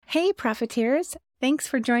Hey, Profiteers! Thanks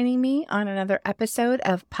for joining me on another episode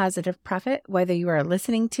of Positive Profit. Whether you are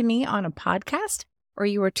listening to me on a podcast or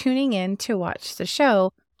you are tuning in to watch the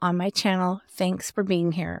show on my channel, thanks for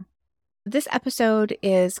being here. This episode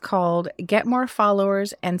is called Get More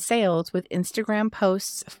Followers and Sales with Instagram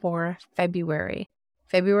Posts for February.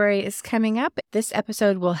 February is coming up. This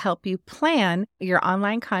episode will help you plan your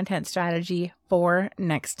online content strategy for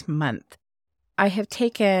next month. I have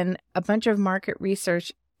taken a bunch of market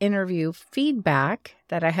research interview feedback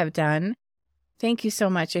that I have done. Thank you so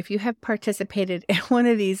much. If you have participated in one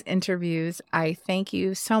of these interviews, I thank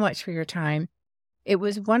you so much for your time. It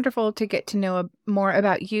was wonderful to get to know more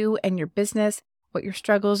about you and your business, what your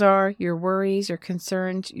struggles are, your worries, your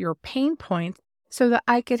concerns, your pain points, so that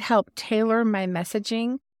I could help tailor my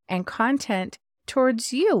messaging and content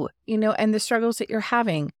towards you, and the struggles that you're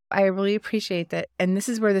having. I really appreciate that. And this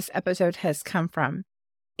is where this episode has come from.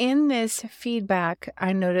 In this feedback,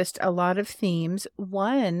 I noticed a lot of themes.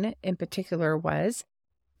 One in particular was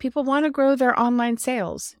people want to grow their online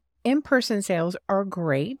sales. In-person sales are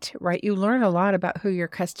great, right? You learn a lot about who your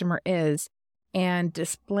customer is and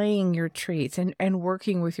displaying your treats and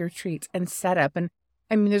working with your treats and setup. And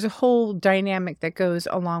there's a whole dynamic that goes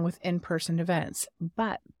along with in-person events.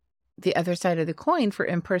 But the other side of the coin for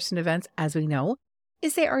in-person events, as we know,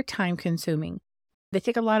 is they are time-consuming. They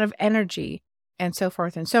take a lot of energy and so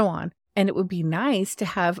forth and so on. And it would be nice to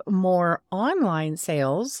have more online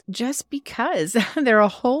sales just because they're a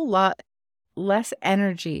whole lot less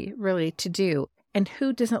energy really to do. And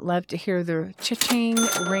who doesn't love to hear the cha-ching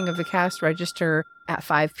ring of the cash register at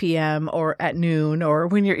 5 p.m. or at noon or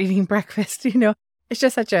when you're eating breakfast? It's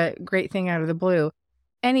just such a great thing out of the blue.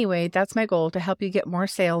 Anyway, that's my goal, to help you get more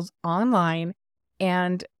sales online.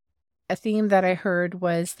 And a theme that I heard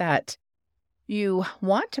was that you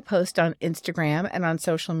want to post on Instagram and on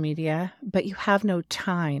social media, but you have no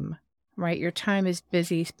time, right? Your time is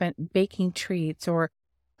busy spent baking treats or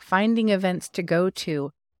finding events to go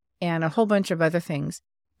to and a whole bunch of other things.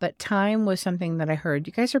 But time was something that I heard.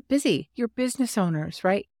 You guys are busy. You're business owners,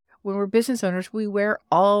 right? When we're business owners, we wear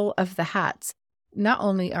all of the hats. Not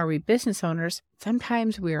only are we business owners,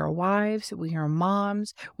 sometimes we are wives, we are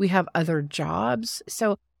moms, we have other jobs.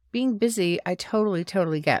 So being busy, I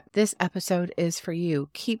totally get. This episode is for you.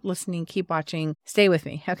 Keep listening, keep watching, stay with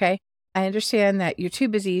me, okay? I understand that you're too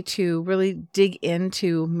busy to really dig in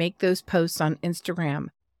to make those posts on Instagram.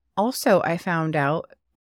 Also, I found out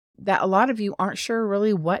that a lot of you aren't sure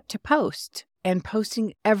really what to post, and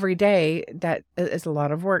posting every day, that is a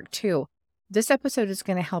lot of work too. This episode is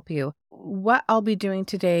going to help you. What I'll be doing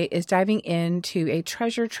today is diving into a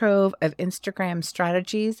treasure trove of Instagram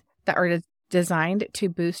strategies that are designed to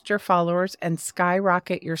boost your followers and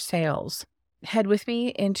skyrocket your sales. Head with me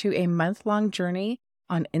into a month-long journey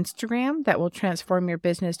on Instagram that will transform your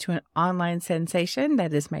business to an online sensation.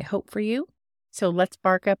 That is my hope for you. So let's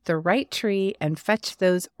bark up the right tree and fetch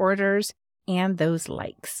those orders and those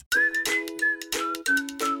likes.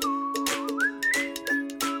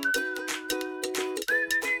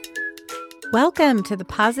 Welcome to the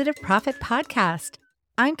Positive Profit Podcast.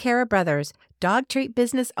 I'm Kara Brothers, dog treat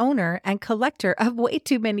business owner and collector of way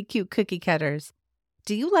too many cute cookie cutters.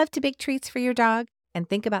 Do you love to bake treats for your dog and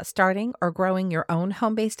think about starting or growing your own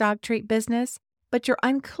home-based dog treat business, but you're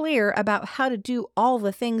unclear about how to do all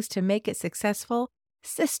the things to make it successful?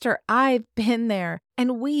 Sister, I've been there,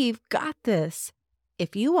 and we've got this.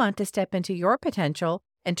 If you want to step into your potential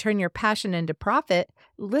and turn your passion into profit,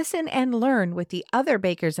 listen and learn with the other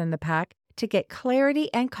bakers in the pack to get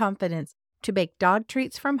clarity and confidence to bake dog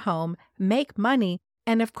treats from home, make money,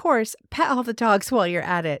 and of course, pet all the dogs while you're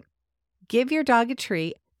at it. Give your dog a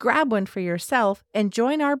treat, grab one for yourself, and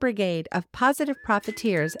join our brigade of positive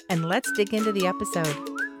profiteers, and let's dig into the episode.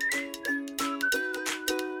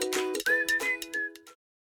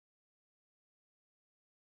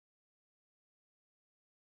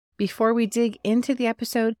 Before we dig into the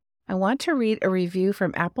episode, I want to read a review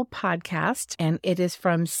from Apple Podcast, and it is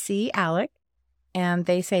from C. Alec. And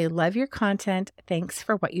they say, love your content. Thanks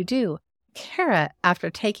for what you do. Kara, after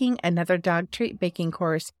taking another dog treat baking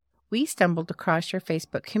course, we stumbled across your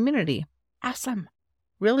Facebook community. Awesome.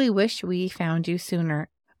 Really wish we found you sooner.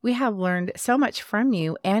 We have learned so much from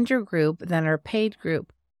you and your group than our paid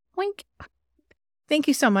group. Wink. Thank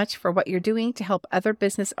you so much for what you're doing to help other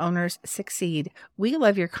business owners succeed. We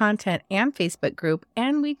love your content and Facebook group,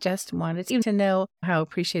 and we just wanted you to know how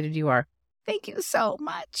appreciated you are. Thank you so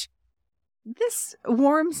much. This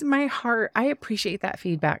warms my heart. I appreciate that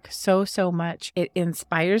feedback so much. It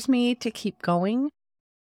inspires me to keep going.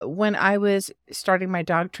 When I was starting my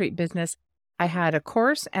dog treat business, I had a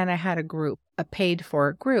course and I had a group, a paid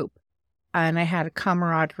for group. and I had a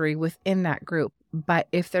camaraderie within that group. But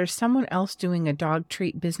if there's someone else doing a dog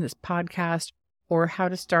treat business podcast or how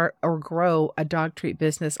to start or grow a dog treat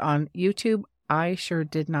business on YouTube, I sure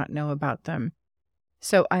did not know about them.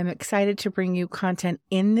 So I'm excited to bring you content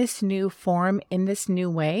in this new form, in this new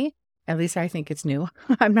way. At least I think it's new.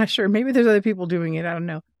 I'm not sure. Maybe there's other people doing it. I don't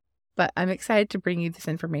know. But I'm excited to bring you this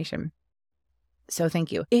information. So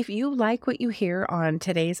thank you. If you like what you hear on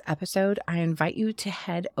today's episode, I invite you to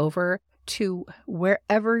head over to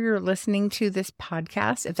wherever you're listening to this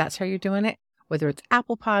podcast, if that's how you're doing it, whether it's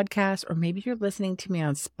Apple Podcasts or maybe you're listening to me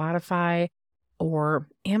on Spotify or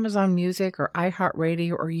Amazon Music or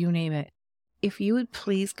iHeartRadio or you name it. If you would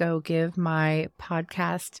please go give my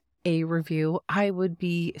podcast a review, I would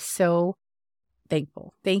be so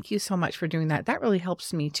thankful. Thank you so much for doing that. That really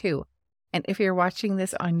helps me too. And if you're watching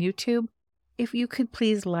this on YouTube, if you could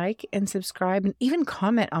please like and subscribe and even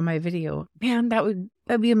comment on my video, man, that'd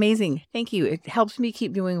be amazing. Thank you. It helps me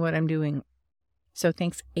keep doing what I'm doing. So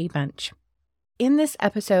thanks a bunch. In this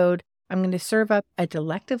episode, I'm going to serve up a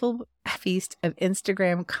delectable feast of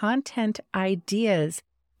Instagram content ideas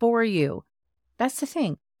for you. That's the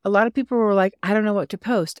thing. A lot of people were like, I don't know what to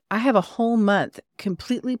post. I have a whole month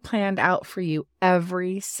completely planned out for you.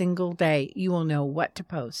 Every single day, you will know what to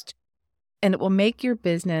post. And it will make your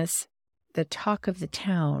business the talk of the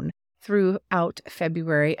town throughout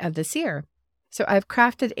February of this year. So I've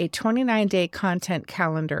crafted a 29-day content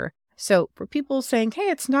calendar. So for people saying, hey,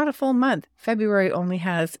 it's not a full month, February only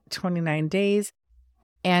has 29 days,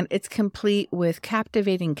 and it's complete with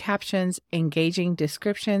captivating captions, engaging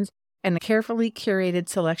descriptions, and a carefully curated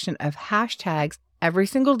selection of hashtags every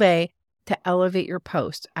single day to elevate your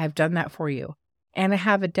post. I've done that for you. And I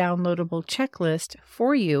have a downloadable checklist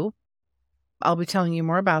for you. I'll be telling you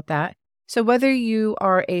more about that. So whether you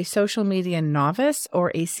are a social media novice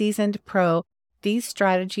or a seasoned pro, these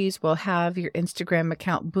strategies will have your Instagram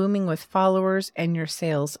account booming with followers and your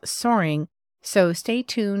sales soaring. So stay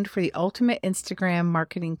tuned for the ultimate Instagram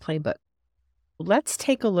marketing playbook. Let's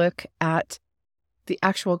take a look at the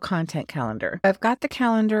actual content calendar. I've got the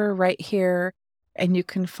calendar right here and you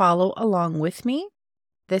can follow along with me.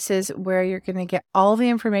 This is where you're going to get all the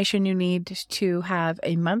information you need to have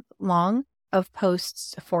a month long of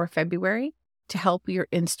posts for February to help your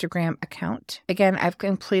Instagram account. Again, I've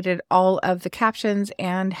completed all of the captions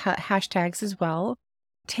and hashtags as well.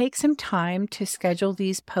 Take some time to schedule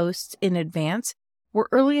these posts in advance. We're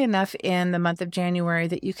early enough in the month of January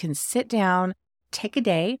that you can sit down, take a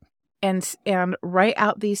day, and write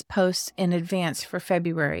out these posts in advance for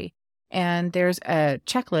February. And there's a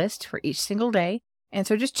checklist for each single day. And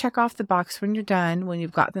so just check off the box when you're done, when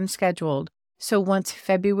you've got them scheduled. So once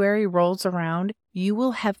February rolls around, you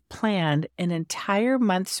will have planned an entire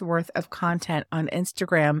month's worth of content on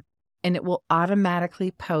Instagram, and it will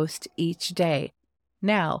automatically post each day.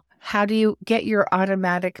 Now, how do you get your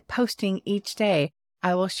automatic posting each day?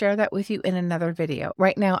 I will share that with you in another video.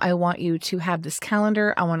 Right now, I want you to have this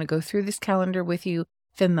calendar. I want to go through this calendar with you,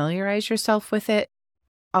 familiarize yourself with it.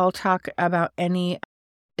 I'll talk about any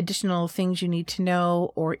additional things you need to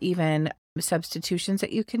know or even substitutions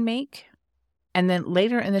that you can make. And then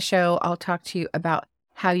later in the show, I'll talk to you about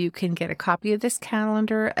how you can get a copy of this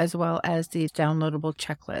calendar as well as the downloadable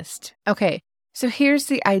checklist. Okay, so here's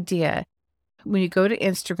the idea. When you go to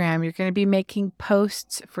Instagram, you're going to be making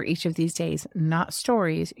posts for each of these days, not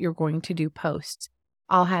stories. You're going to do posts.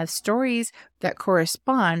 I'll have stories that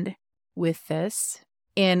correspond with this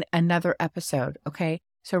in another episode, okay?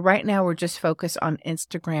 So right now, we're just focused on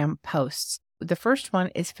Instagram posts. The first one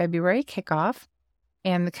is February kickoff.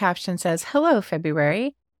 And the caption says, hello,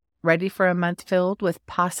 February. Ready for a month filled with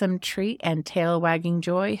possum treat and tail wagging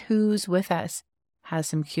joy? Who's with us? Has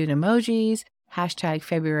some cute emojis, hashtag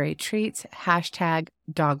February treats, hashtag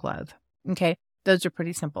dog love. Okay, those are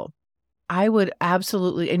pretty simple. I would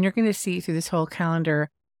absolutely, and you're going to see through this whole calendar,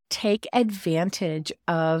 take advantage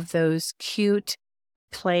of those cute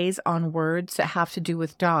plays on words that have to do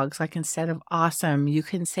with dogs. Like instead of awesome, you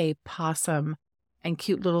can say possum. And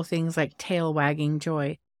cute little things like tail wagging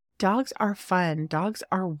joy. Dogs are fun. Dogs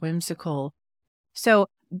are whimsical. So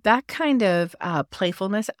that kind of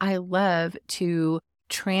playfulness, I love to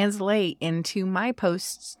translate into my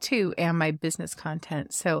posts too and my business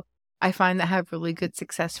content. So I find that I have really good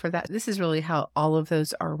success for that. This is really how all of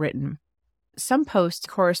those are written. Some posts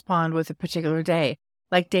correspond with a particular day,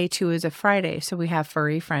 like day 2 is a Friday. So we have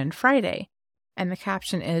Furry Friend Friday. And the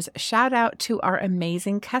caption is, shout out to our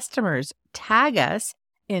amazing customers. Tag us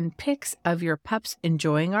in pics of your pups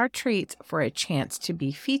enjoying our treats for a chance to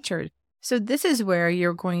be featured. So this is where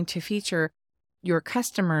you're going to feature your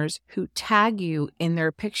customers who tag you in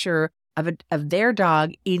their picture of their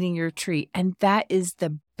dog eating your treat. And that is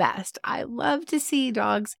the best. I love to see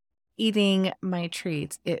dogs eating my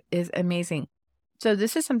treats. It is amazing. So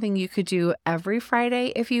this is something you could do every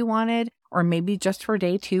Friday if you wanted, or maybe just for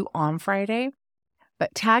day 2 on Friday.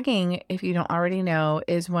 But tagging, if you don't already know,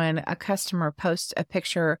 is when a customer posts a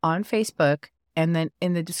picture on Facebook, and then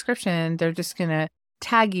in the description, they're just going to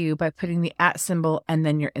tag you by putting the @ symbol and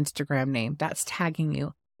then your Instagram name. That's tagging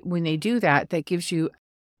you. When they do that, that gives you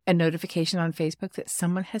a notification on Facebook that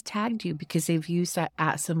someone has tagged you because they've used that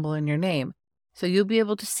 @ symbol in your name. So you'll be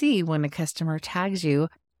able to see when a customer tags you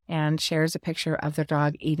and shares a picture of their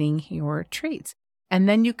dog eating your treats. And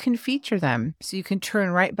then you can feature them. So you can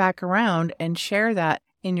turn right back around and share that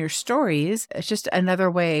in your stories. It's just another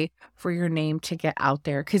way for your name to get out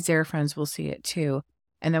there because their friends will see it too.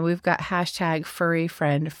 And then we've got hashtag Furry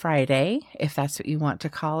Friend Friday, if that's what you want to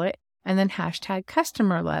call it. And then hashtag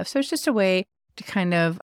Customer Love. So it's just a way to kind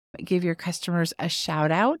of give your customers a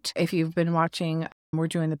shout out. If you've been watching, we're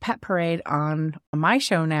doing the pet parade on my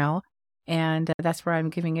show now. And that's where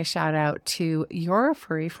I'm giving a shout out to your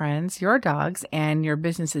furry friends, your dogs, and your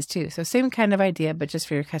businesses too. So same kind of idea, but just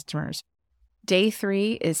for your customers. Day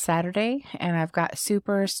 3 is Saturday, and I've got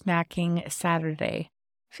Super Snacking Saturday.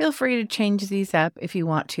 Feel free to change these up if you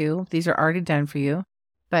want to. These are already done for you.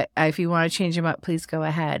 But if you want to change them up, please go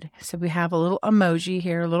ahead. So we have a little emoji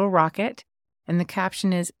here, a little rocket. And the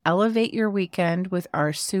caption is, elevate your weekend with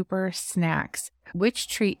our super snacks. Which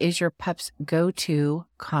treat is your pup's go-to?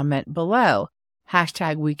 Comment below.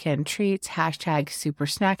 Hashtag weekend treats, hashtag super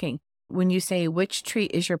snacking. When you say which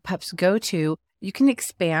treat is your pup's go-to, you can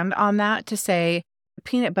expand on that to say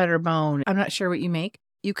peanut butter bone. I'm not sure what you make.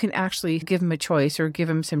 You can actually give them a choice or give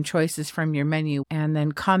them some choices from your menu and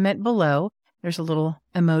then comment below. There's a little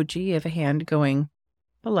emoji of a hand going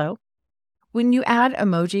below. When you add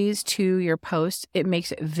emojis to your post, it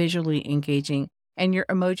makes it visually engaging and your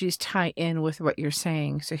emojis tie in with what you're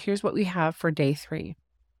saying. So here's what we have for day 3.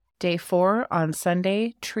 Day 4 on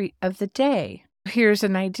Sunday, treat of the day. Here's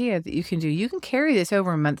an idea that you can do. You can carry this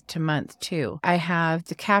over month to month too. I have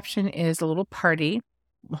the caption is a little party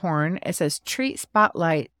horn. It says treat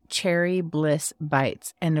spotlight cherry bliss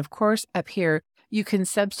bites. And of course up here, you can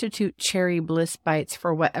substitute cherry bliss bites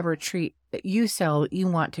for whatever treat that you sell that you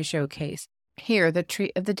want to showcase. Here, the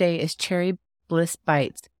treat of the day is cherry bliss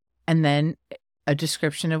bites. And then a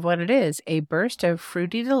description of what it is, a burst of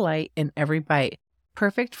fruity delight in every bite,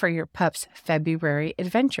 perfect for your pup's February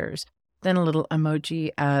adventures. Then a little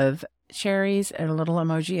emoji of cherries and a little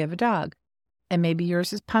emoji of a dog. And maybe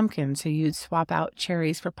yours is pumpkin, so you'd swap out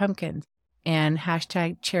cherries for pumpkins. And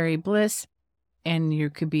hashtag cherry bliss, and you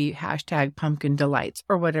could be hashtag pumpkin delights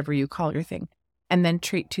or whatever you call your thing. And then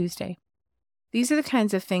treat Tuesday. These are the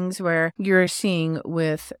kinds of things where you're seeing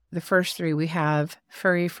with the first 3. We have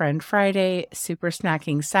Furry Friend Friday, Super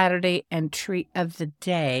Snacking Saturday, and Treat of the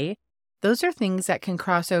Day. Those are things that can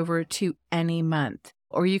cross over to any month,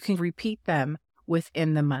 or you can repeat them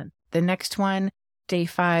within the month. The next one, day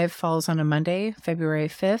 5, falls on a Monday, February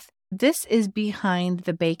 5th. This is behind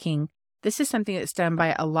the baking. This is something that's done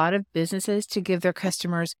by a lot of businesses to give their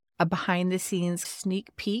customers a behind-the-scenes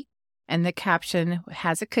sneak peek. And the caption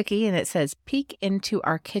has a cookie and it says, peek into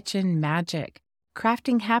our kitchen magic.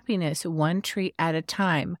 Crafting happiness one treat at a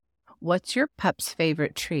time. What's your pup's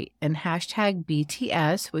favorite treat? And hashtag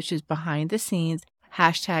BTS, which is behind the scenes,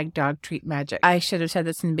 hashtag dog treat magic. I should have said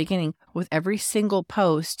this in the beginning. With every single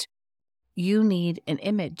post, you need an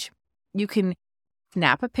image. You can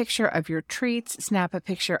snap a picture of your treats, snap a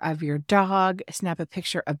picture of your dog, snap a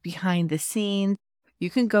picture of behind the scenes. You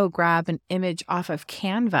can go grab an image off of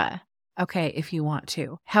Canva. Okay, if you want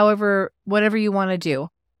to. However, whatever you want to do.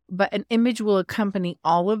 But an image will accompany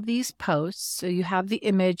all of these posts. So you have the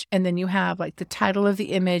image and then you have like the title of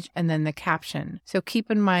the image and then the caption. So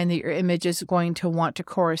keep in mind that your image is going to want to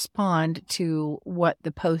correspond to what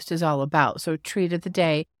the post is all about. So treat of the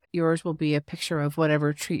day, yours will be a picture of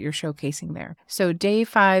whatever treat you're showcasing there. So day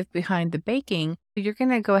 5 behind the baking, you're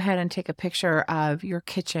going to go ahead and take a picture of your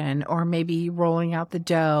kitchen or maybe rolling out the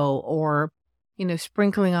dough or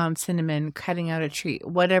sprinkling on cinnamon, cutting out a treat,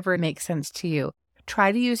 whatever makes sense to you.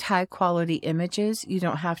 Try to use high quality images. You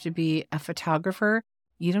don't have to be a photographer.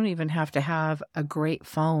 You don't even have to have a great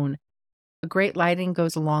phone. A great lighting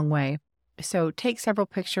goes a long way. So take several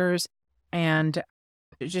pictures and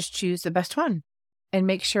just choose the best one and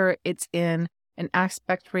make sure it's in an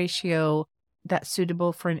aspect ratio that's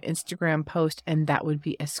suitable for an Instagram post, and that would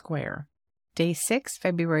be a square. Day 6,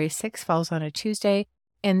 February 6th, falls on a Tuesday.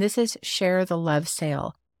 And this is Share the Love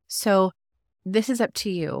sale. So this is up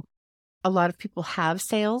to you. A lot of people have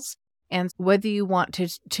sales And whether you want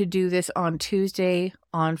to do this on Tuesday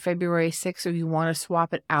on February 6th, or you want to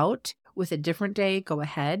swap it out with a different day, go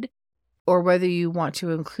ahead. Or whether you want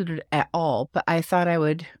to include it at all. But I thought I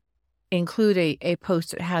would include a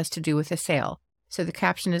post that has to do with a sale. So the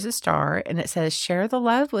caption is a star and it says, share the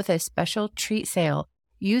love with a special treat sale.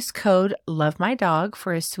 Use code LOVEMYDOG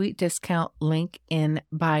for a sweet discount, link in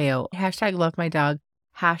bio. Hashtag LOVEMYDOG,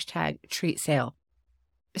 hashtag treat sale.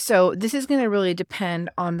 So this is going to really depend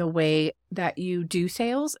on the way that you do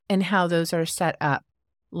sales and how those are set up.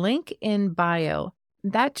 Link in bio.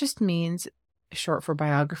 That just means short for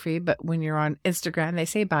biography, but when you're on Instagram, they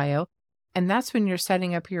say bio. And that's when you're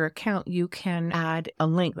setting up your account, you can add a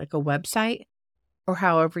link like a website or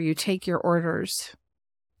however you take your orders.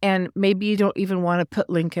 And maybe you don't even want to put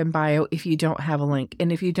link in bio if you don't have a link.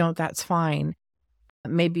 And if you don't, that's fine.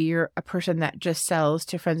 Maybe you're a person that just sells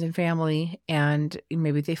to friends and family and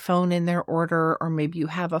maybe they phone in their order, or maybe you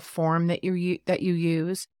have a form that you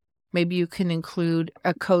use. Maybe you can include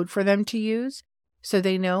a code for them to use so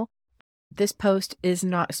they know this post is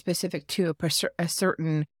not specific to a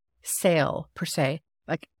certain sale per se.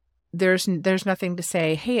 Like there's nothing to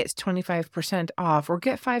say, hey, it's 25% off or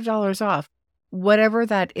get $5 off. Whatever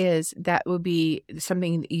that is, that would be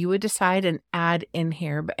something that you would decide and add in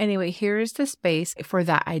here. But anyway, here's the space for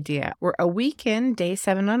that idea. We're a week in, day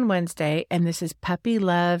 7 on Wednesday, and this is Puppy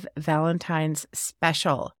Love Valentine's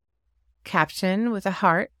Special. Caption with a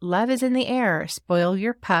heart, love is in the air. Spoil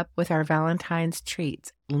your pup with our Valentine's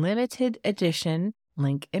treats. Limited edition,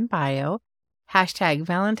 link in bio. Hashtag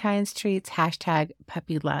Valentine's treats, hashtag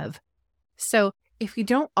puppy love. So if you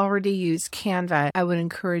don't already use Canva, I would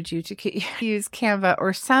encourage you to use Canva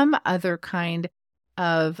or some other kind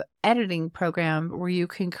of editing program where you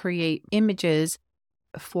can create images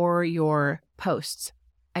for your posts.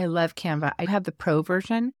 I love Canva. I have the pro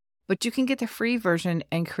version, but you can get the free version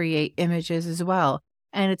and create images as well.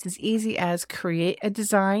 And it's as easy as create a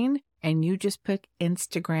design and you just put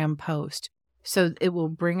Instagram post. So it will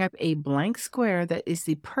bring up a blank square that is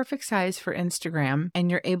the perfect size for Instagram,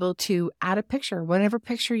 and you're able to add a picture, whatever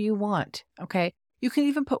picture you want. Okay. You can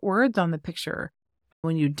even put words on the picture.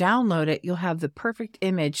 When you download it, you'll have the perfect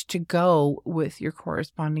image to go with your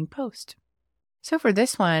corresponding post. So for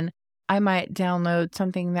this one, I might download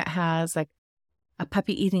something that has like a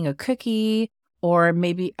puppy eating a cookie, or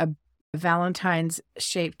maybe a Valentine's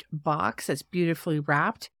shaped box that's beautifully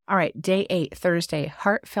wrapped. All right, day 8, Thursday,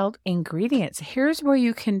 heartfelt ingredients. Here's where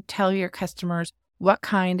you can tell your customers what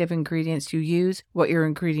kind of ingredients you use, what your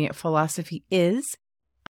ingredient philosophy is.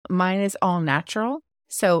 Mine is all natural.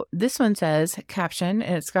 So this one says caption,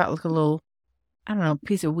 and it's got like a little,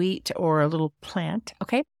 piece of wheat or a little plant.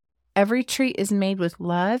 Okay. Every treat is made with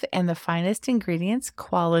love and the finest ingredients,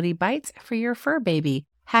 quality bites for your fur baby.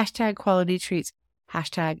 Hashtag quality treats,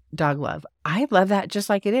 hashtag dog love. I love that just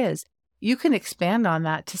like it is. You can expand on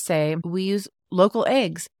that to say we use local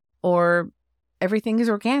eggs, or everything is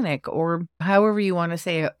organic, or however you want to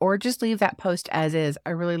say it, or just leave that post as is.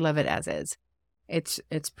 I really love it as is.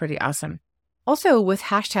 It's pretty awesome. Also with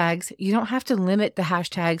hashtags, you don't have to limit the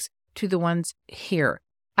hashtags to the ones here.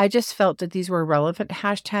 I just felt that these were relevant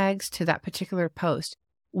hashtags to that particular post.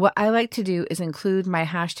 What I like to do is include my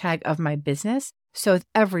hashtag of my business. So with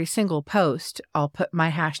every single post, I'll put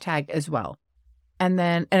my hashtag as well. And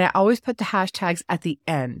I always put the hashtags at the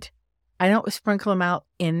end. I don't sprinkle them out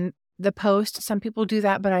in the post. Some people do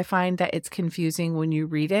that, but I find that it's confusing when you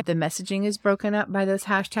read it. The messaging is broken up by those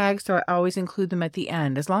hashtags, so I always include them at the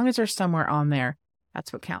end. As long as they're somewhere on there,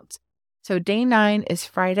 that's what counts. So day 9 is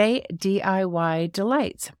Friday, DIY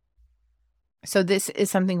Delights. So this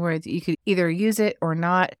is something where you could either use it or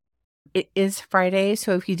not. It is Friday,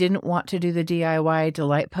 so if you didn't want to do the DIY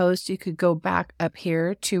Delight post, you could go back up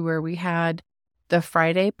here to where we had the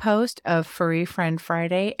Friday post of Furry Friend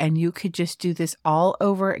Friday, and you could just do this all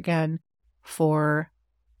over again for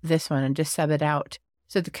this one and just sub it out.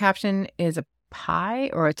 So the caption is a pie,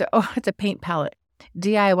 or it's a paint palette.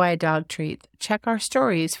 DIY dog treats. Check our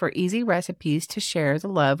stories for easy recipes to share the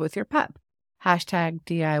love with your pup. Hashtag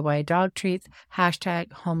DIY dog treats,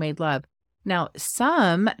 hashtag homemade love. Now,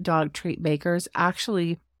 some dog treat bakers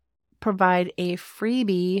actually provide a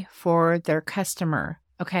freebie for their customer.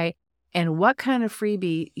 Okay. And what kind of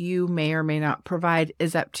freebie you may or may not provide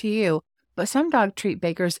is up to you. But some dog treat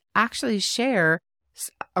bakers actually share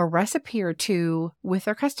a recipe or two with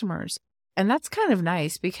their customers. And that's kind of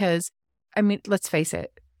nice because, let's face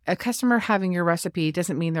it, a customer having your recipe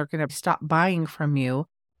doesn't mean they're going to stop buying from you.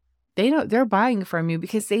 They're buying from you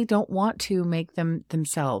because they don't want to make them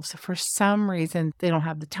themselves. For some reason, they don't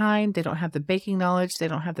have the time, they don't have the baking knowledge, they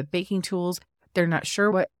don't have the baking tools, they're not sure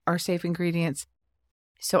what are safe ingredients.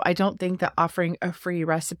 So I don't think that offering a free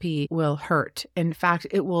recipe will hurt. In fact,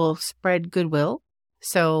 it will spread goodwill.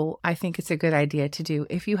 So I think it's a good idea to do.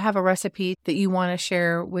 If you have a recipe that you want to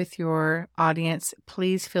share with your audience,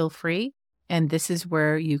 please feel free. And this is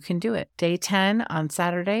where you can do it. Day 10 on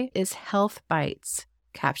Saturday is Health Bites.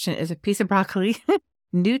 Caption is a piece of broccoli.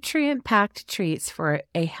 Nutrient-packed treats for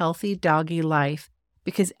a healthy doggy life,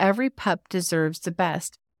 because every pup deserves the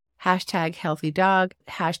best. Hashtag healthy dog,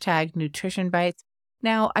 hashtag nutrition bites.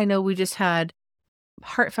 Now, I know we just had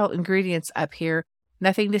heartfelt ingredients up here.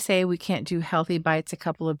 Nothing to say we can't do healthy bites a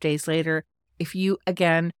couple of days later. If you,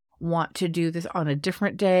 again, want to do this on a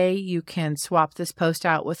different day, you can swap this post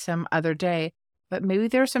out with some other day. But maybe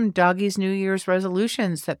there's some doggies New Year's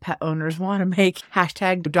resolutions that pet owners want to make.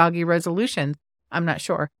 Hashtag doggy resolutions. I'm not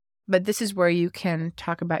sure. But this is where you can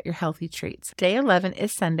talk about your healthy treats. Day 11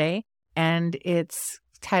 is Sunday, and it's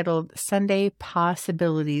titled Sunday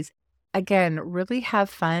Possibilities. Again, really have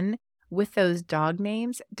fun with those dog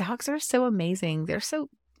names. Dogs are so amazing. They're so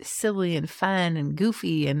silly and fun and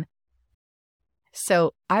goofy. And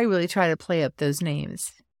so I really try to play up those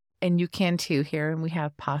names. And you can too here. And we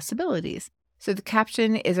have possibilities. So the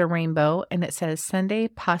caption is a rainbow, and it says Sunday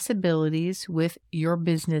Possibilities with your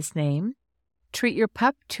business name. Treat your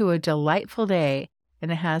pup to a delightful day.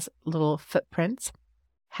 And it has little footprints.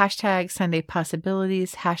 Hashtag Sunday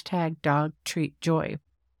Possibilities. Hashtag dog treat joy.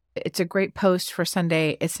 It's a great post for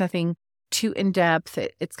Sunday. It's nothing too in-depth.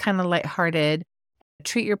 It's kind of lighthearted.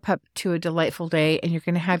 Treat your pup to a delightful day, and you're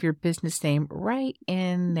going to have your business name right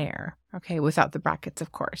in there. Okay, without the brackets,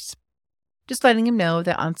 of course. Just letting him know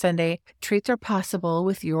that on Sunday, treats are possible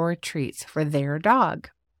with your treats for their dog.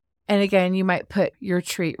 And again, you might put your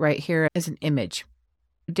treat right here as an image.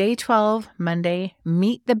 Day 12, Monday,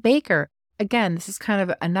 Meet the Baker. Again, this is kind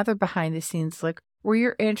of another behind-the-scenes look where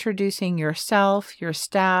you're introducing yourself, your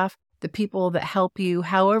staff, the people that help you,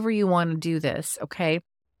 however you want to do this, okay?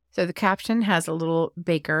 So the caption has a little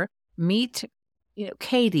baker. Meet,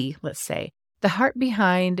 Katie, let's say, the heart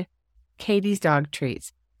behind Katie's Dog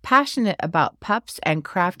Treats. Passionate about pups and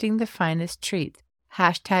crafting the finest treats.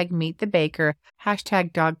 Hashtag Meet the Baker.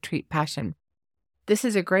 Hashtag Dog Treat Passion. This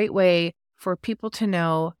is a great way for people to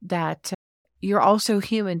know that you're also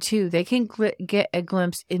human too. They can get a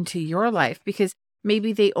glimpse into your life because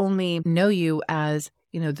maybe they only know you as,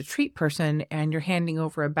 the treat person and you're handing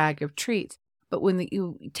over a bag of treats. But when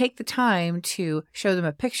you take the time to show them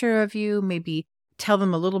a picture of you, maybe tell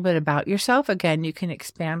them a little bit about yourself, again, you can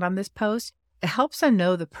expand on this post. It helps them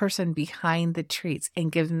know the person behind the treats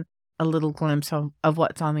and give them a little glimpse of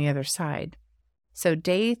what's on the other side. So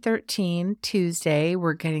day 13, Tuesday,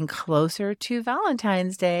 we're getting closer to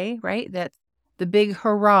Valentine's Day, right? That's the big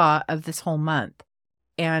hurrah of this whole month.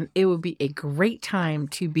 And it would be a great time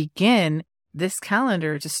to begin this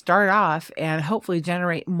calendar to start off and hopefully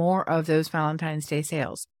generate more of those Valentine's Day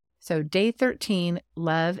sales. So day 13,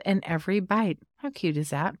 love in every bite. How cute is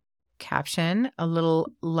that? Caption, a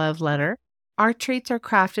little love letter. Our treats are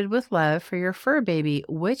crafted with love for your fur baby.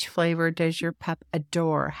 Which flavor does your pup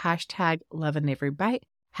adore? Hashtag love in every bite.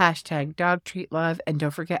 Hashtag dog treat love. And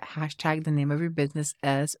don't forget, hashtag the name of your business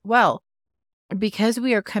as well. Because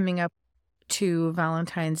we are coming up to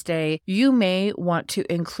Valentine's Day, you may want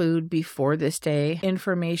to include before this day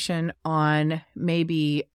information on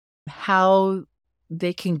maybe how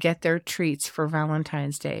they can get their treats for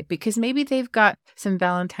Valentine's Day, because maybe they've got some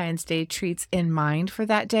Valentine's Day treats in mind for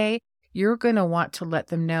that day. You're going to want to let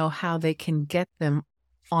them know how they can get them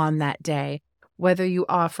on that day, whether you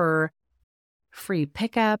offer free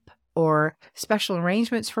pickup or special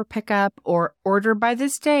arrangements for pickup or order by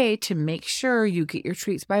this day to make sure you get your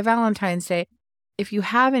treats by Valentine's Day. If you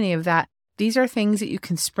have any of that, these are things that you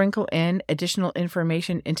can sprinkle in additional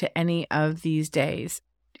information into any of these days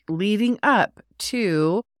leading up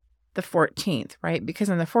to the 14th, right? Because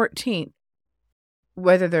on the 14th,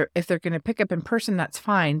 if they're going to pick up in person, that's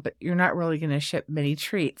fine, but you're not really going to ship many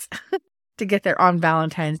treats to get there on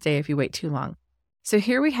Valentine's Day if you wait too long. So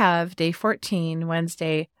here we have day 14,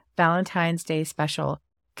 Wednesday, Valentine's Day special.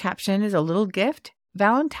 Caption is a little gift.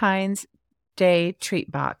 Valentine's Day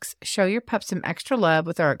treat box. Show your pup some extra love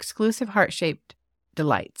with our exclusive heart-shaped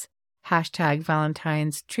delights. Hashtag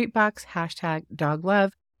Valentine's treat box. Hashtag dog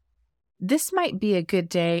love. This might be a good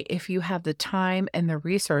day if you have the time and the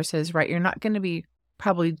resources, right? You're not going to be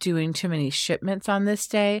probably doing too many shipments on this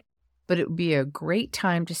day, but it would be a great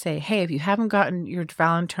time to say, hey, if you haven't gotten your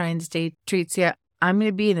Valentine's Day treats yet, I'm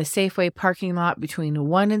going to be in the Safeway parking lot between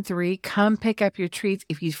 1 and 3. Come pick up your treats.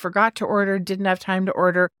 If you forgot to order, didn't have time to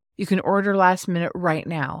order, you can order last minute right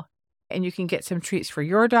now. And you can get some treats for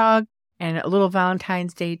your dog and a little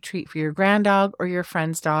Valentine's Day treat for your grand dog or your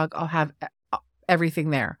friend's dog. I'll have everything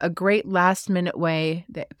there. A great last minute way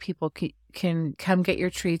that people can come get your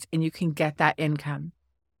treats and you can get that income.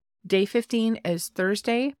 Day 15 is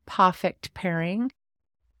Thursday, perfect pairing.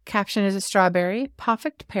 Caption is a strawberry,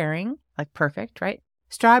 perfect pairing, like perfect, right?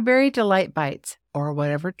 Strawberry Delight Bites, or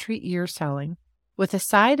whatever treat you're selling. With a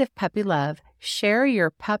side of puppy love, share your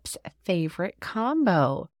pup's favorite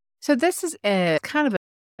combo. So this is a kind of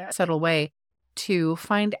a subtle way to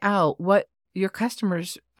find out what your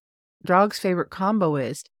customer's dog's favorite combo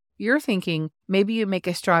is. You're thinking maybe you make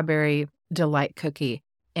a strawberry delight cookie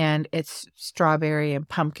and it's strawberry and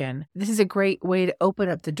pumpkin. This is a great way to open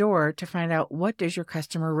up the door to find out what does your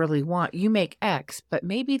customer really want. You make X, but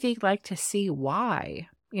maybe they'd like to see Y,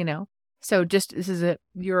 So just this is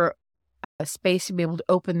your space to be able to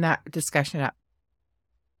open that discussion up.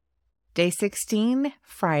 Day 16,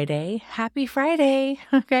 Friday. Happy Friday.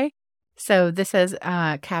 Okay. So this says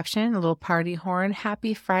caption, a little party horn.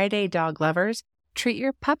 Happy Friday, dog lovers. Treat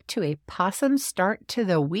your pup to a possum start to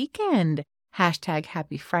the weekend. Hashtag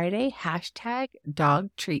Happy Friday, hashtag Dog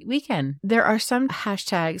Treat Weekend. There are some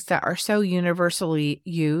hashtags that are so universally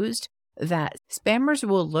used that spammers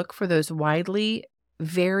will look for those widely,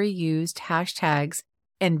 very used hashtags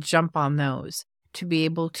and jump on those to be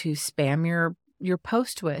able to spam your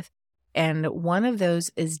post with. And one of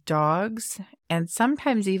those is dogs, and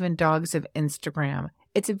sometimes even dogs of Instagram.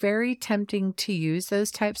 It's very tempting to use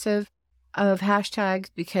those types of hashtags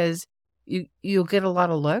because you'll get a lot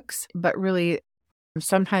of looks, but really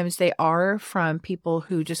sometimes they are from people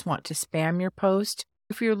who just want to spam your post.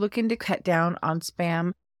 If you're looking to cut down on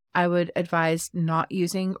spam, I would advise not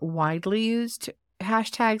using widely used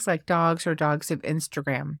hashtags like dogs or dogs of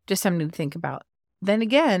Instagram. Just something to think about. Then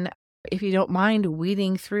again, if you don't mind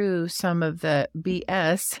weeding through some of the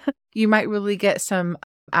BS, you might really get some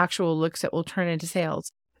actual looks that will turn into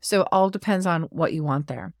sales. So it all depends on what you want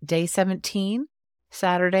there. Day 17,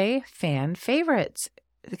 Saturday, fan favorites.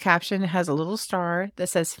 The caption has a little star that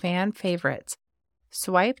says fan favorites.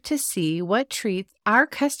 Swipe to see what treats our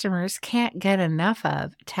customers can't get enough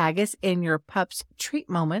of. Tag us in your pup's treat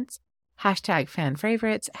moments. Hashtag fan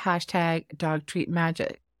favorites. Hashtag dog treat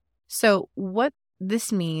magic. So what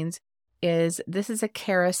this means is this is a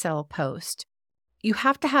carousel post. You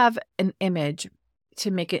have to have an image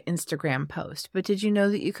to make an Instagram post. But did you know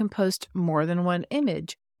that you can post more than one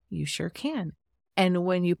image? You sure can. And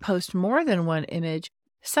when you post more than one image,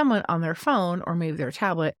 someone on their phone or maybe their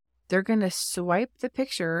tablet, they're going to swipe the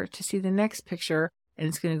picture to see the next picture, and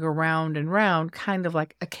it's going to go round and round, kind of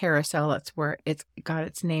like a carousel. That's where it's got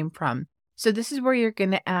its name from. So this is where you're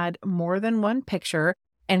going to add more than one picture,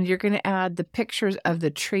 and you're going to add the pictures of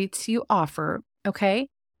the treats you offer, okay?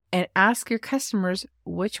 And ask your customers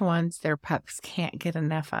which ones their pups can't get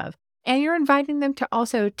enough of. And you're inviting them to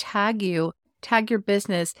also tag your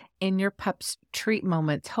business in your pup's treat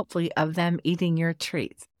moments, hopefully of them eating your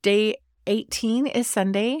treats. Day 18 is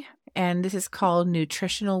Sunday, and this is called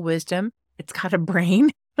Nutritional Wisdom. It's got a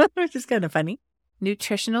brain, which is kind of funny.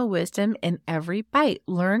 Nutritional wisdom in every bite.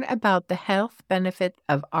 Learn about the health benefits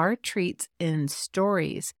of our treats in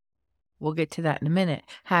stories. We'll get to that in a minute.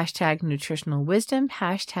 Hashtag nutritional wisdom.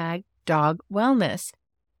 Hashtag dog wellness.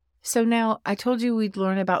 So now I told you we'd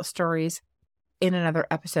learn about stories in another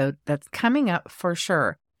episode that's coming up for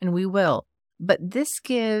sure, and we will. But this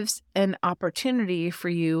gives an opportunity for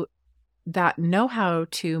you that know how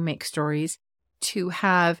to make stories to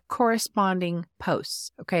have corresponding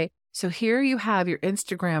posts, okay? So here you have your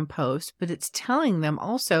Instagram post, but it's telling them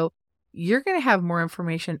also you're going to have more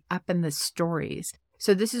information up in the stories.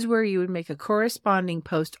 So this is where you would make a corresponding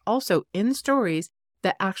post also in stories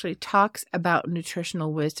that actually talks about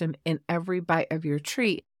nutritional wisdom in every bite of your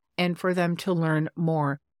treat and for them to learn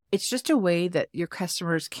more. It's just a way that your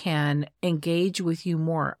customers can engage with you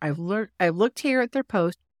more. I've looked here at their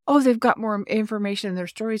post. Oh, they've got more information in their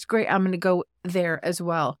stories. Great. I'm going to go there as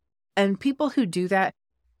well. And people who do that,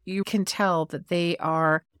 you can tell that they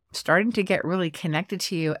are starting to get really connected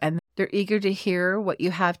to you and they're eager to hear what you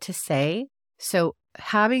have to say. So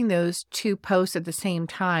having those two posts at the same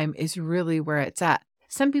time is really where it's at.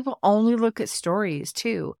 Some people only look at stories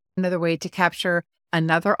too. Another way to capture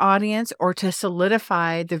another audience or to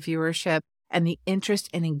solidify the viewership and the interest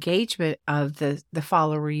and engagement of the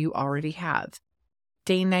follower you already have.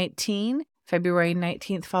 Day 19, February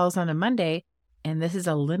 19th falls on a Monday, and this is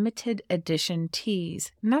a limited edition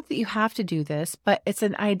tease. Not that you have to do this, but it's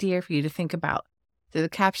an idea for you to think about. So the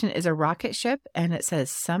caption is a rocket ship, and it says,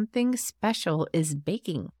 something special is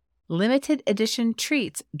baking. Limited edition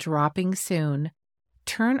treats dropping soon.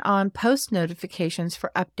 Turn on post notifications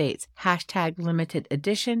for updates. Hashtag limited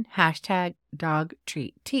edition. Hashtag dog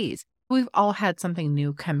treat tease. We've all had something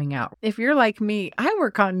new coming out. If you're like me, I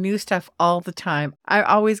work on new stuff all the time. I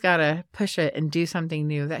always got to push it and do something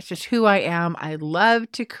new. That's just who I am. I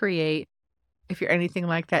love to create. If you're anything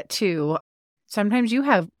like that too, sometimes you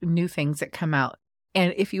have new things that come out.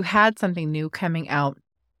 And if you had something new coming out,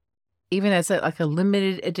 even as a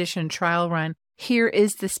limited edition trial run, here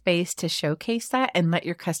is the space to showcase that and let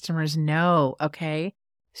your customers know, okay?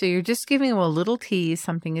 So you're just giving them a little tease,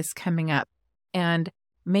 something is coming up. And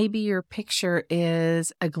maybe your picture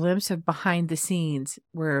is a glimpse of behind the scenes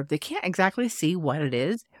where they can't exactly see what it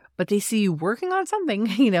is, but they see you working on something,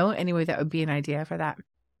 Anyway, that would be an idea for that.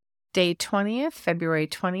 Day 20th, February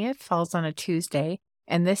 20th, falls on a Tuesday.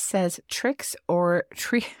 And this says tricks or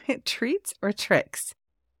treats or tricks.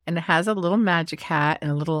 And it has a little magic hat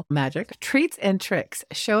and a little magic. Treats and tricks.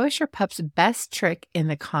 Show us your pup's best trick in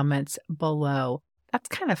the comments below. That's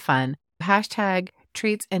kind of fun. Hashtag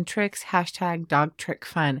treats and tricks, hashtag dog trick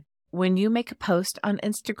fun. When you make a post on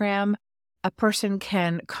Instagram, a person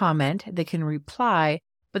can comment, they can reply,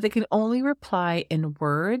 but they can only reply in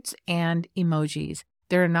words and emojis.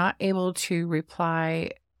 They're not able to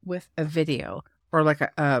reply with a video or like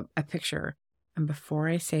a picture. And before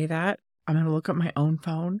I say that, I'm going to look at my own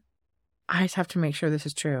phone. I just have to make sure this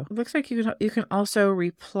is true. It looks like you can also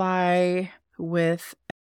reply with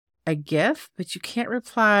a GIF, but you can't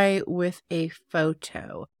reply with a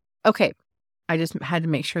photo. Okay, I just had to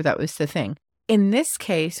make sure that was the thing. In this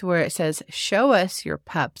case, where it says, show us your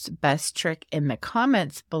pup's best trick in the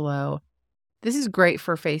comments below, this is great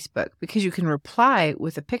for Facebook because you can reply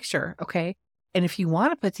with a picture, okay? And if you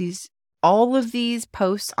want to put all of these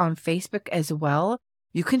posts on Facebook as well,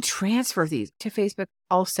 you can transfer these to Facebook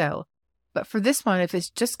also. But for this one, if it's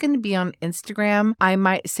just going to be on Instagram, I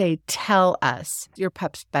might say, tell us your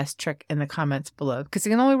pup's best trick in the comments below because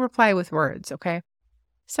you can only reply with words, okay?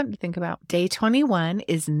 Something to think about. Day 21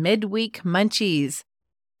 is midweek munchies.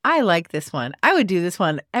 I like this one. I would do this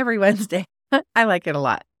one every Wednesday. I like it a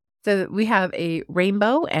lot. So we have a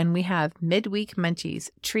rainbow and we have midweek munchies.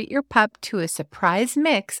 Treat your pup to a surprise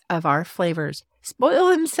mix of our flavors. Spoil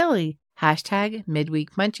them silly. Hashtag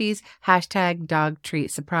midweek munchies, hashtag dog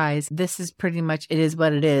treat surprise. This is pretty much, it is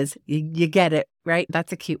what it is. You get it, right?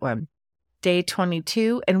 That's a cute one. Day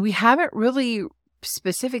 22, and we haven't really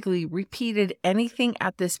specifically repeated anything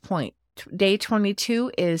at this point. Day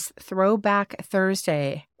 22 is Throwback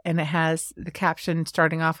Thursday, and it has the caption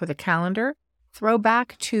starting off with a calendar.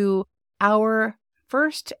 Throwback to our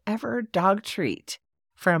first ever dog treat.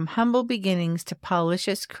 From humble beginnings to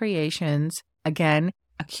Policious creations. Again,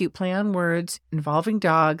 a cute play on words involving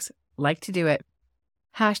dogs. Like to do it.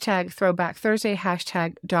 Hashtag Throwback Thursday,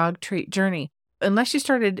 hashtag dog treat journey. Unless you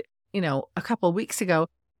started, a couple of weeks ago,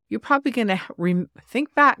 you're probably going to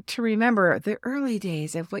think back to remember the early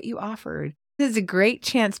days of what you offered. This is a great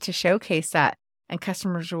chance to showcase that. And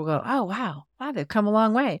customers will go, oh, wow, they've come a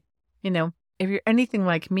long way. If you're anything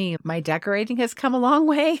like me, my decorating has come a long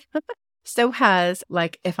way. So has,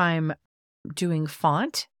 if I'm doing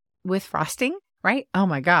font with frosting, right? Oh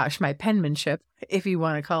my gosh, my penmanship, if you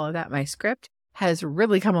want to call it that, my script has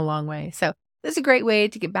really come a long way. So this is a great way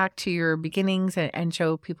to get back to your beginnings and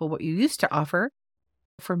show people what you used to offer.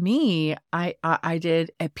 For me, I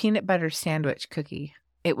did a peanut butter sandwich cookie.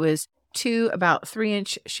 It was 2 about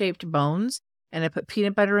 3-inch shaped bones, and I put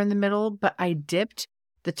peanut butter in the middle, but I dipped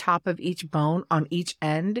the top of each bone on each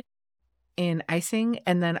end in icing,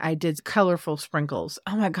 and then I did colorful sprinkles.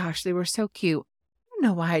 Oh my gosh, they were so cute. I don't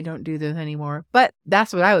know why I don't do those anymore, but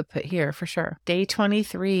that's what I would put here for sure. Day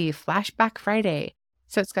 23, Flashback Friday.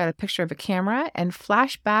 So it's got a picture of a camera and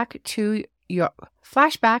flashback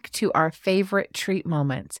to our favorite treat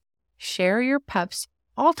moments. Share your pup's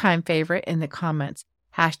all-time favorite in the comments.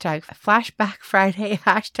 Hashtag Flashback Friday,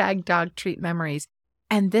 hashtag dog treat memories.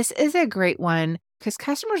 And this is a great one because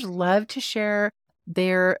customers love to share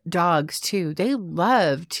their dogs too. They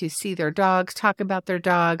love to see their dogs, talk about their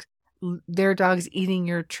dogs eating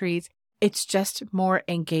your treats. It's just more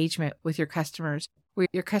engagement with your customers. Where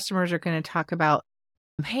your customers are going to talk about,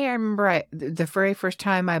 hey, I remember the very first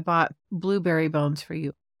time I bought blueberry bones for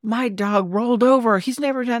you. My dog rolled over. He's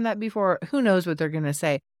never done that before. Who knows what they're going to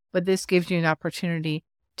say? But this gives you an opportunity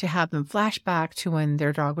to have them flash back to when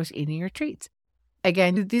their dog was eating your treats.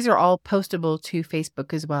 Again, these are all postable to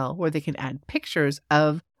Facebook as well, where they can add pictures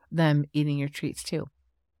of them eating your treats too.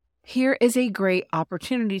 Here is a great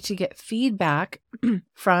opportunity to get feedback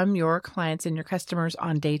from your clients and your customers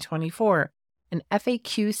on day 24, an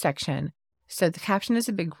FAQ section. So the caption is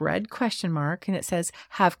a big red question mark, and it says,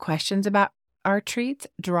 have questions about our treats?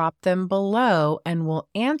 Drop them below and we'll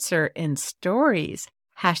answer in stories.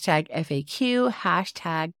 Hashtag FAQ,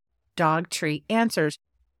 hashtag dog treat answers.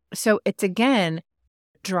 So it's again,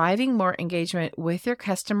 driving more engagement with your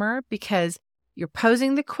customer because you're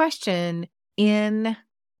posing the question in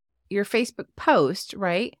your Facebook post,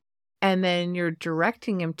 right? And then you're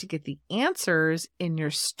directing them to get the answers in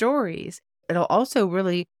your stories. It'll also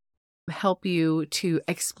really help you to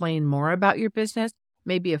explain more about your business.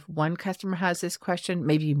 Maybe if one customer has this question,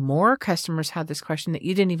 maybe more customers have this question that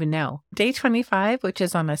you didn't even know. Day 25, which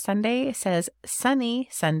is on a Sunday, says Sunny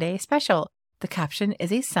Sunday Special. The caption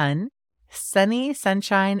is a sun, sunny,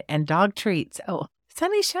 sunshine, and dog treats. Oh,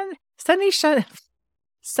 sunny, sunshine,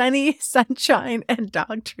 and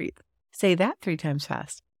dog treats. Say that 3 times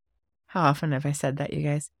fast. How often have I said that, you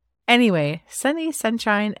guys? Anyway, sunny,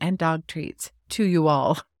 sunshine, and dog treats to you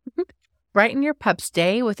all. Brighten your pup's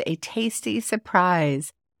day with a tasty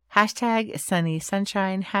surprise. Hashtag sunny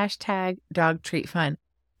sunshine, hashtag dog treat fun.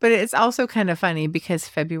 But it's also kind of funny because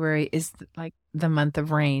February is like the month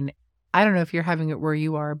of rain. I don't know if you're having it where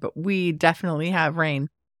you are, but we definitely have rain.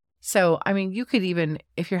 So, I mean, you could even,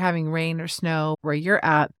 if you're having rain or snow where you're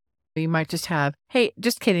at, you might just have, hey,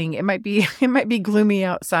 just kidding. It might be gloomy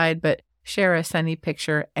outside, but share a sunny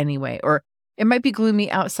picture anyway. Or it might be gloomy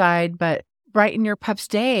outside, but brighten your pup's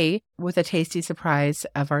day with a tasty surprise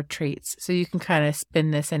of our treats. So you can kind of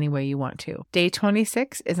spin this any way you want to. Day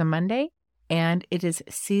 26 is a Monday, and it is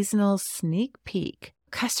seasonal sneak peek.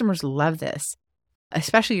 Customers love this,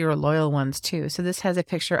 especially your loyal ones too. So this has a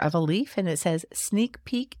picture of a leaf and it says, sneak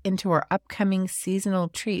peek into our upcoming seasonal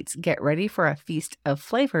treats. Get ready for a feast of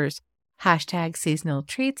flavors. Hashtag seasonal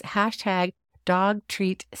treats, hashtag dog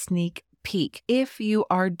treat sneak peek. If you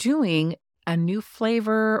are doing a new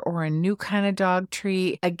flavor or a new kind of dog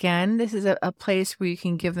treat, again, this is a place where you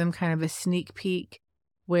can give them kind of a sneak peek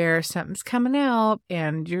where something's coming out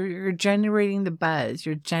and you're generating the buzz,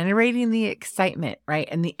 you're generating the excitement, right?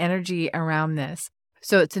 And the energy around this.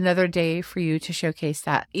 So it's another day for you to showcase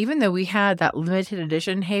that. Even though we had that limited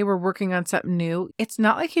edition, hey, we're working on something new, it's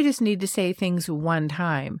not like you just need to say things one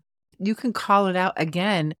time. You can call it out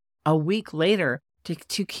again a week later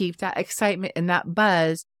to keep that excitement and that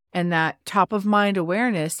buzz and that top of mind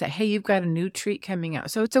awareness that, hey, you've got a new treat coming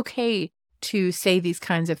out. So it's okay to say these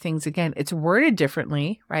kinds of things again. It's worded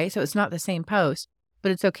differently, right? So it's not the same post,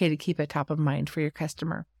 but it's okay to keep it top of mind for your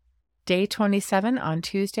customer. Day 27 on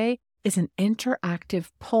Tuesday is an interactive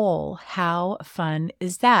poll. How fun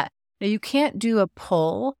is that? Now, you can't do a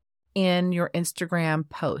poll in your Instagram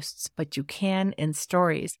posts, but you can in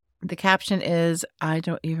stories. The caption is, I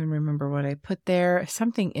don't even remember what I put there.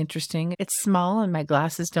 Something interesting. It's small and my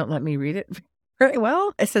glasses don't let me read it very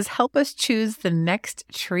well. It says, help us choose the next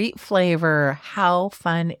treat flavor. How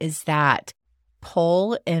fun is that?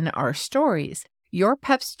 Poll in our stories. Your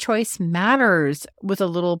pup's choice matters with a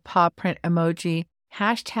little paw print emoji.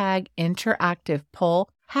 Hashtag interactive poll.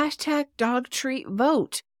 Hashtag dog treat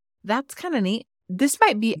vote. That's kind of neat. This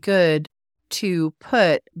might be good to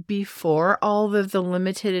put before all of the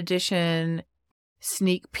limited edition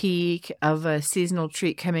sneak peek of a seasonal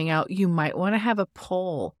treat coming out. You might want to have a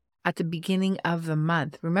poll at the beginning of the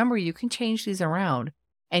month. Remember, you can change these around,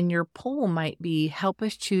 and your poll might be, help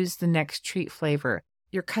us choose the next treat flavor.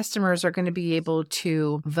 Your customers are going to be able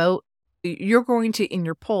to vote. You're going to, in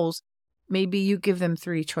your polls, maybe you give them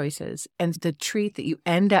 3 choices, and the treat that you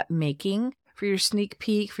end up making for your sneak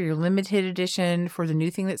peek, for your limited edition, for the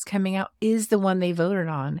new thing that's coming out is the one they voted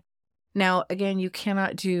on. Now, again, you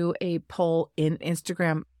cannot do a poll in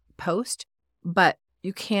Instagram post, but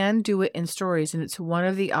you can do it in stories, and it's one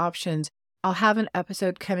of the options. I'll have an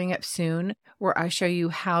episode coming up soon where I show you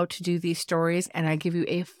how to do these stories, and I give you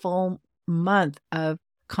a full month of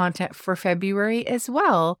content for February as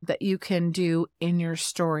well that you can do in your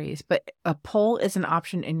stories. But a poll is an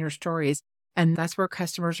option in your stories. And that's where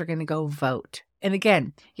customers are going to go vote. And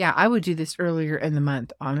again, yeah, I would do this earlier in the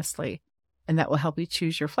month, honestly, and that will help you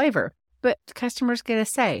choose your flavor. But customers get a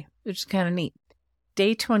say, which is kind of neat.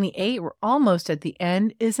 Day 28, we're almost at the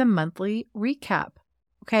end, is a monthly recap.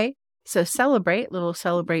 Okay, so little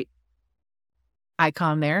celebrate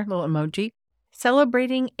icon there, little emoji.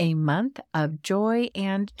 Celebrating a month of joy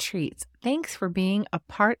and treats. Thanks for being a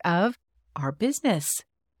part of our business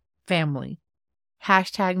family.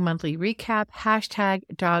 Hashtag monthly recap, hashtag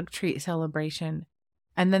dog treat celebration.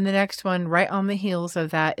 And then the next one right on the heels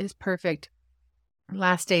of that is perfect.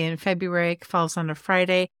 Last day in February falls on a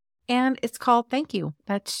Friday, and it's called Thank You.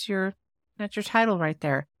 That's your title right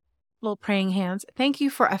there. Little praying hands. Thank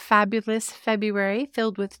you for a fabulous February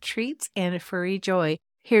filled with treats and furry joy.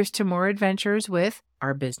 Here's to more adventures with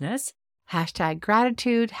our business. Hashtag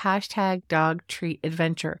gratitude, hashtag dog treat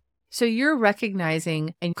adventure. So you're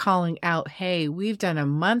recognizing and calling out, hey, we've done a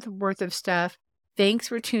month worth of stuff. Thanks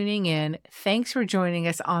for tuning in. Thanks for joining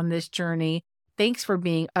us on this journey. Thanks for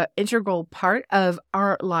being an integral part of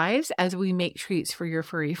our lives as we make treats for your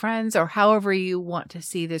furry friends, or however you want to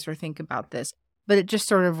see this or think about this. But it just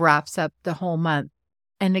sort of wraps up the whole month.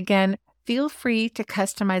 And again, feel free to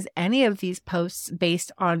customize any of these posts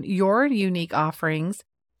based on your unique offerings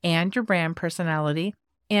and your brand personality,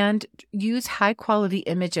 and use high quality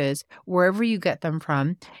images wherever you get them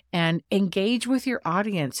from, and engage with your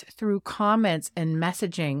audience through comments and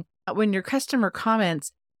messaging. When your customer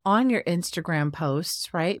comments on your Instagram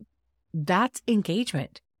posts, right, that's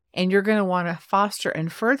engagement. And you're going to want to foster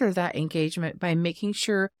and further that engagement by making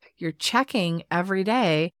sure you're checking every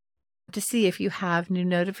day to see if you have new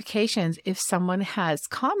notifications. If someone has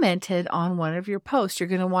commented on one of your posts, you're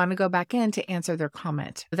going to want to go back in to answer their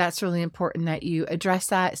comment. That's really important that you address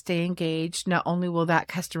that, stay engaged. Not only will that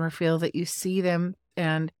customer feel that you see them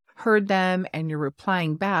and heard them and you're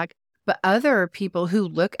replying back, but other people who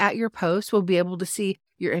look at your post will be able to see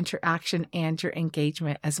your interaction and your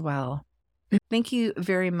engagement as well. Thank you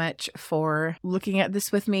very much for looking at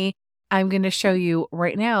this with me. I'm going to show you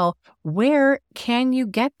right now, where can you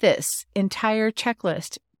get this entire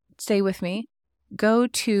checklist? Stay with me. Go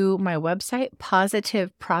to my website,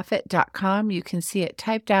 positiveprofit.com. You can see it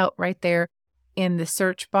typed out right there in the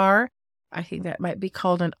search bar. I think that might be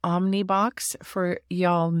called an Omni box for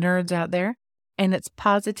y'all nerds out there. And it's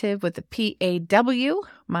positive with a P-A-W.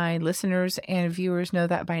 My listeners and viewers know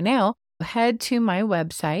that by now. Head to my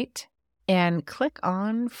website and click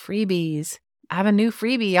on freebies. I have a new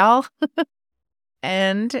freebie, y'all.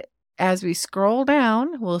 And as we scroll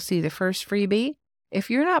down, we'll see the first freebie. If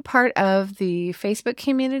you're not part of the Facebook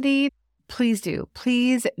community, please do.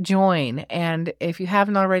 Please join. And if you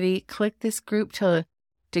haven't already, click this group to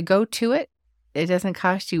go to it. It doesn't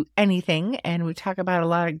cost you anything, and we talk about a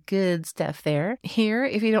lot of good stuff there. Here,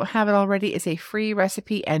 if you don't have it already, is a free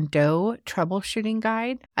recipe and dough troubleshooting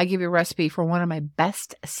guide. I give you a recipe for one of my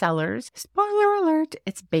best sellers. Spoiler alert,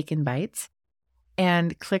 it's Bacon Bites.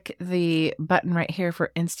 And click the button right here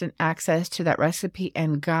for instant access to that recipe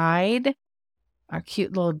and guide. Our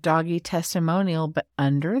cute little doggy testimonial. But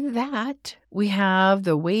under that, we have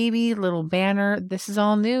the wavy little banner. This is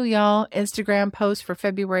all new, y'all. Instagram post for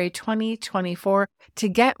February 2024 to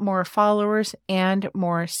get more followers and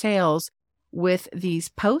more sales with these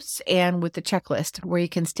posts and with the checklist, where you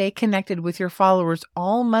can stay connected with your followers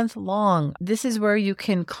all month long. This is where you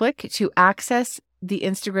can click to access the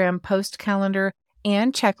Instagram post calendar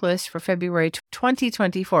and checklist for February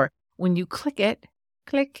 2024. When you click,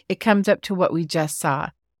 it comes up to what we just saw.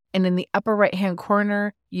 And in the upper right-hand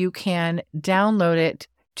corner, you can download it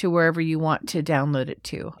to wherever you want to download it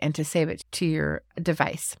to and to save it to your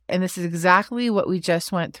device. And this is exactly what we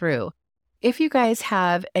just went through. If you guys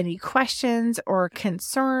have any questions or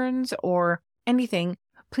concerns or anything,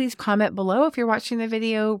 please comment below. If you're watching the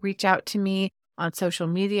video, reach out to me on social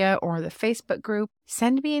media or the Facebook group.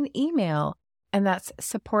 Send me an email, and that's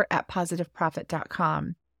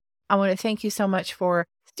support@positiveprofit.com. I want to thank you so much for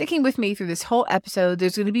sticking with me through this whole episode.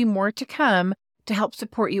 There's going to be more to come to help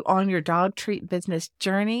support you on your dog treat business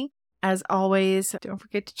journey. As always, don't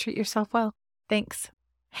forget to treat yourself well. Thanks.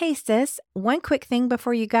 Hey sis, one quick thing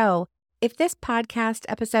before you go. If this podcast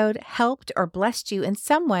episode helped or blessed you in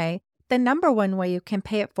some way, the number one way you can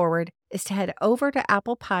pay it forward is to head over to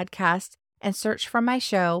Apple Podcasts and search for my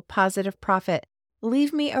show, Positive Profit.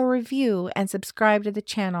 Leave me a review and subscribe to the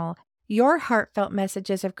channel. Your heartfelt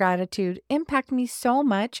messages of gratitude impact me so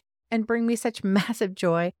much and bring me such massive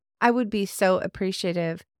joy. I would be so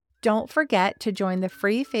appreciative. Don't forget to join the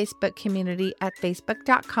free Facebook community at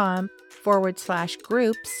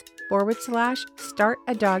facebook.com/groups/start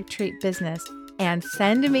a dog treat business, and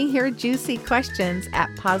send me your juicy questions at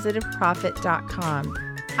positiveprofit.com.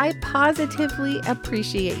 I positively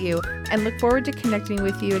appreciate you and look forward to connecting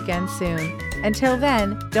with you again soon. Until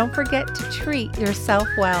then, don't forget to treat yourself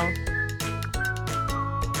well.